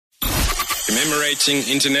commemorating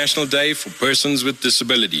International Day for Persons with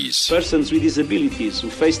Disabilities. Persons with disabilities who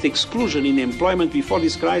faced exclusion in employment before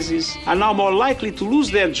this crisis are now more likely to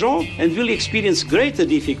lose their job and will experience greater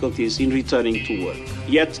difficulties in returning to work.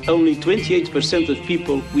 Yet only 28% of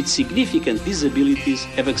people with significant disabilities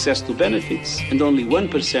have access to benefits, and only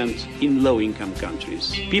 1% in low-income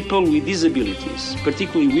countries. People with disabilities,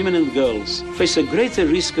 particularly women and girls, face a greater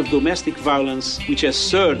risk of domestic violence, which has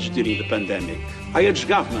surged during the pandemic. I urge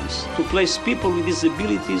governments to place people with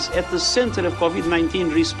disabilities at the center of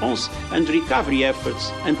COVID-19 response and recovery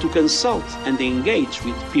efforts, and to consult and engage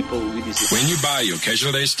with people with disabilities. When you buy your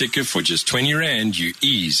Casual Day sticker for just 20 Rand, you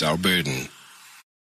ease our burden.